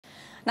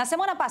Na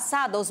semana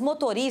passada, os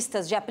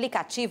motoristas de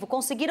aplicativo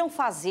conseguiram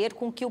fazer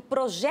com que o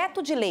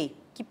projeto de lei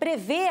que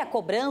prevê a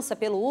cobrança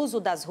pelo uso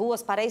das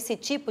ruas para esse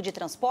tipo de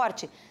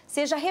transporte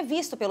seja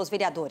revisto pelos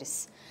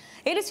vereadores.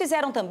 Eles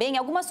fizeram também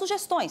algumas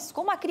sugestões,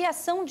 como a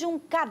criação de um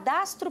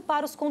cadastro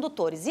para os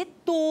condutores. E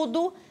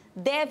tudo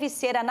deve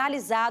ser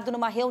analisado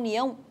numa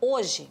reunião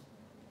hoje.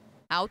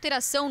 A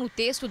alteração no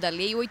texto da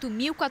Lei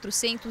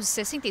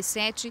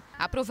 8.467,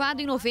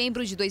 aprovado em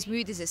novembro de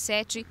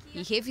 2017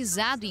 e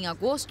revisado em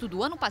agosto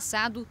do ano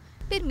passado,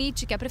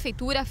 permite que a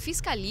Prefeitura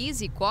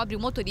fiscalize e cobre o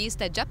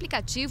motorista de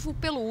aplicativo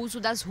pelo uso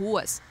das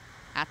ruas.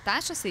 A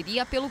taxa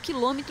seria pelo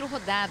quilômetro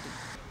rodado.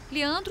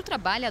 Leandro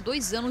trabalha há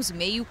 2 anos e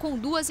meio com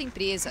 2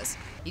 empresas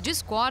e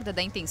discorda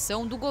da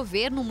intenção do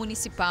governo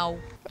municipal.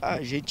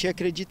 A gente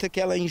acredita que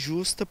ela é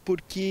injusta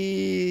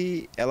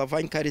porque ela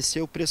vai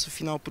encarecer o preço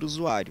final para o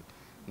usuário.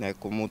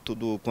 Como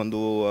tudo,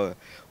 quando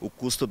o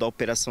custo da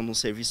operação de um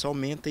serviço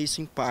aumenta, isso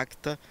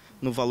impacta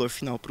no valor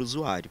final para o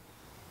usuário.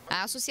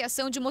 A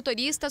Associação de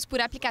Motoristas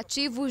por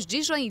Aplicativos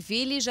de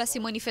Joinville já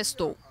se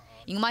manifestou.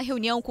 Em uma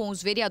reunião com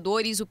os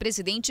vereadores, o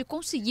presidente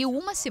conseguiu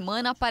 1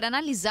 semana para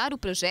analisar o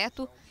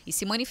projeto e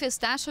se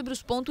manifestar sobre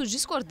os pontos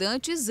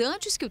discordantes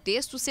antes que o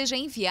texto seja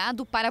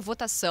enviado para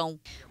votação.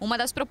 Uma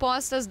das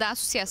propostas da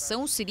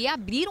associação seria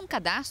abrir um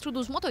cadastro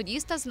dos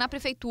motoristas na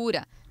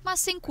Prefeitura, mas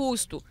sem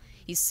custo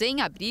e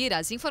sem abrir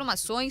as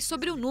informações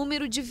sobre o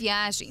número de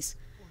viagens.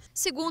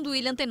 Segundo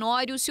William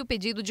Tenório, se o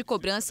pedido de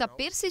cobrança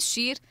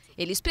persistir,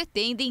 eles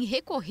pretendem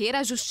recorrer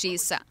à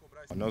Justiça.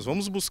 Nós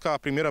vamos buscar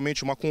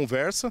primeiramente uma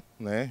conversa,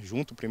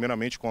 junto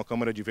primeiramente com a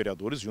Câmara de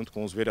Vereadores, junto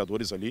com os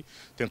vereadores ali,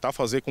 tentar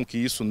fazer com que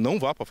isso não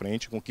vá para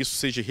frente, com que isso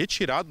seja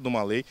retirado de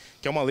uma lei,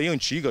 que é uma lei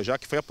antiga, já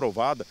que foi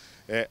aprovada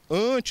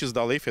antes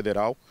da lei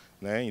federal.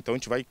 Então a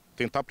gente vai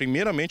tentar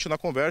primeiramente na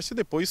conversa e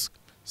depois,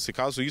 se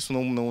caso isso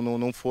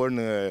não for,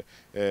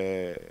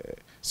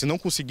 se não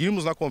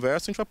conseguirmos na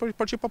conversa, a gente vai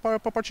partir para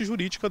a parte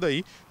jurídica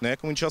daí,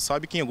 como a gente já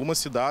sabe que em algumas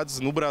cidades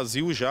no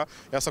Brasil já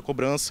essa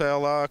cobrança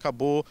ela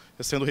acabou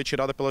sendo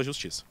retirada pela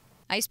Justiça.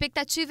 A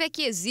expectativa é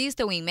que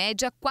existam em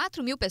média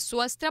 4.000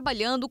 pessoas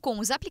trabalhando com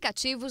os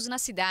aplicativos na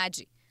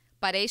cidade.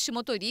 Para este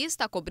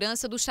motorista, a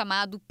cobrança do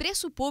chamado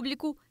preço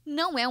público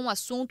não é um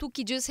assunto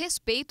que diz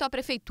respeito à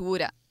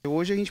Prefeitura.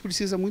 Hoje a gente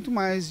precisa muito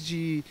mais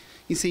de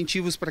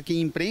incentivos para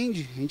quem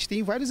empreende. A gente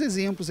tem vários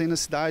exemplos aí na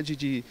cidade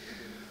de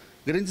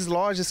grandes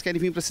lojas que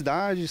querem vir para a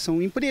cidade,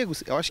 são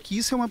empregos. Eu acho que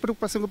isso é uma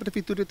preocupação que a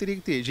Prefeitura teria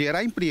que ter,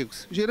 gerar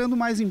empregos. Gerando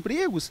mais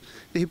empregos,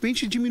 de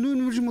repente diminui o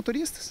número de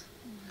motoristas.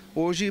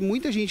 Hoje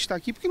muita gente está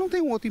aqui porque não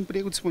tem um outro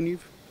emprego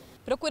disponível.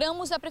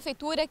 Procuramos a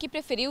Prefeitura, que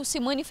preferiu se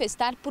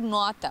manifestar por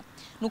nota.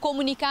 No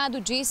comunicado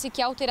disse que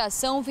a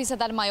alteração visa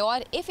dar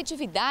maior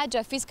efetividade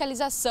à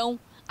fiscalização,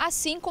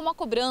 assim como a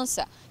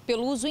cobrança,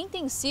 pelo uso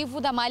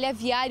intensivo da malha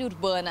viária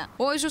urbana.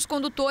 Hoje, os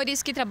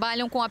condutores que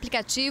trabalham com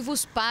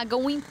aplicativos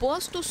pagam um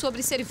imposto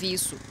sobre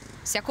serviço.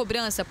 Se a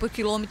cobrança por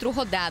quilômetro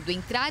rodado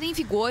entrar em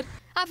vigor,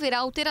 haverá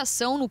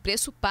alteração no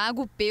preço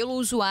pago pelo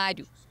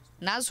usuário.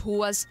 Nas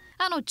ruas,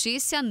 a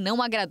notícia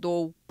não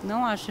agradou.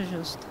 Não acho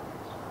justo.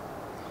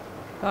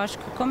 Eu acho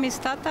que como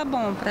está, tá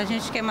bom. Para a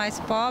gente que é mais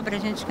pobre, a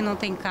gente que não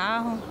tem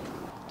carro.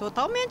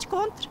 Totalmente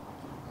contra.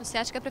 Você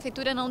acha que a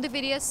Prefeitura não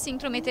deveria se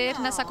intrometer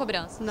nessa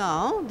cobrança?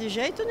 Não, de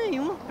jeito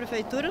nenhum. A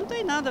Prefeitura não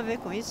tem nada a ver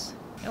com isso.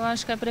 Eu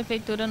acho que a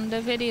Prefeitura não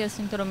deveria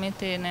se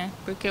intrometer,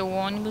 Porque o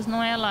ônibus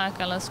não é lá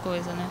aquelas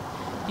coisas,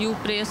 E o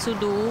preço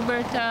do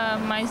Uber tá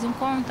mais em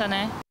conta,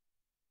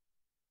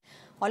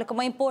 Olha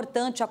como é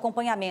importante o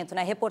acompanhamento,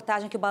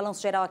 Reportagem que o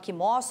Balanço Geral aqui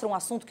mostra, um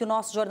assunto que o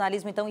nosso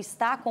jornalismo, então,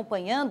 está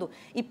acompanhando.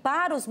 E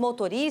para os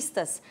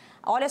motoristas,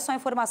 olha só a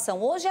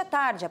informação. Hoje à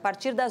tarde, a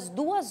partir das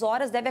 2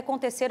 horas, deve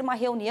acontecer uma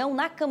reunião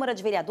na Câmara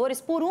de Vereadores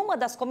por uma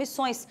das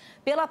comissões,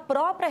 pela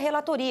própria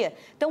relatoria.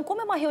 Então, como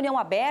é uma reunião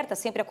aberta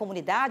sempre à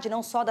comunidade,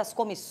 não só das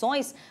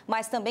comissões,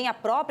 mas também a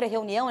própria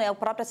reunião, a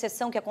própria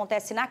sessão que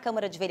acontece na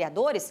Câmara de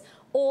Vereadores,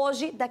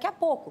 hoje, daqui a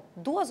pouco,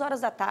 2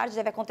 horas da tarde,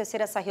 deve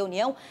acontecer essa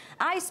reunião.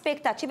 A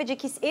expectativa é de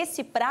que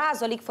esse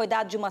prazo ali que foi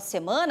dado de 1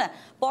 semana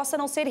possa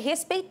não ser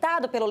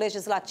respeitado pelo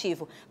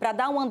Legislativo, para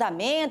dar um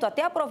andamento,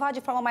 até aprovar de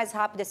forma mais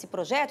rápida esse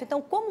projeto.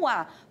 Então, como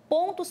há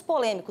pontos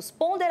polêmicos,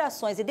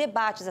 ponderações e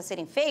debates a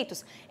serem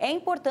feitos, é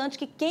importante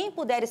que quem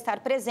puder estar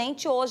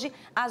presente hoje,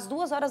 às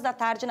 2 horas da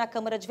tarde, na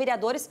Câmara de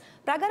Vereadores,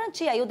 para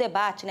garantir aí o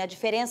debate, a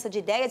diferença de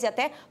ideias e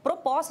até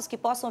propostas que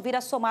possam vir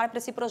a somar para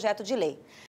esse projeto de lei.